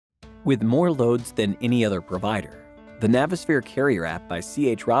With more loads than any other provider, the Navisphere Carrier app by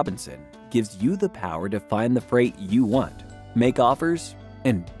C.H. Robinson gives you the power to find the freight you want, make offers,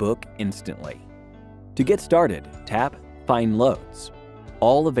 and book instantly. To get started, tap Find Loads.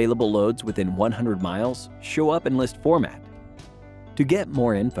 All available loads within 100 miles show up in list format. To get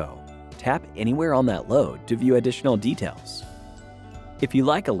more info, tap anywhere on that load to view additional details. If you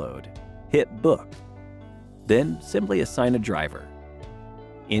like a load, hit Book. Then simply assign a driver.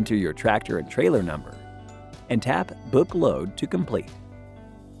 Enter your tractor and trailer number and tap Book Load to complete.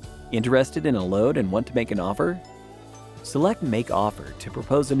 Interested in a load and want to make an offer? Select Make Offer to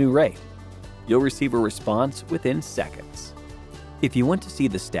propose a new rate. You'll receive a response within seconds. If you want to see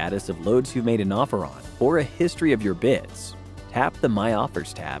the status of loads you've made an offer on or a history of your bids, tap the My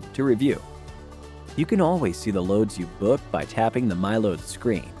Offers tab to review. You can always see the loads you've booked by tapping the My Loads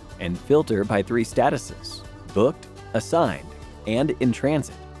screen and filter by 3 statuses: booked, assigned, and in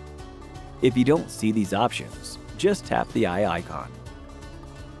transit. If you don't see these options, just tap the eye icon.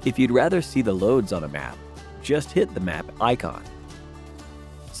 If you'd rather see the loads on a map, just hit the map icon.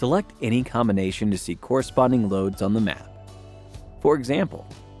 Select any combination to see corresponding loads on the map. For example,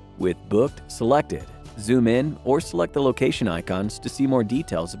 with Booked selected, zoom in or select the location icons to see more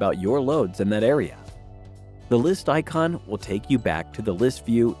details about your loads in that area. The list icon will take you back to the list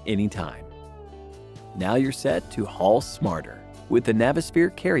view anytime. Now you're set to haul smarter with the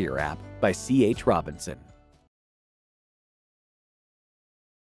Navisphere Carrier app by C.H. Robinson.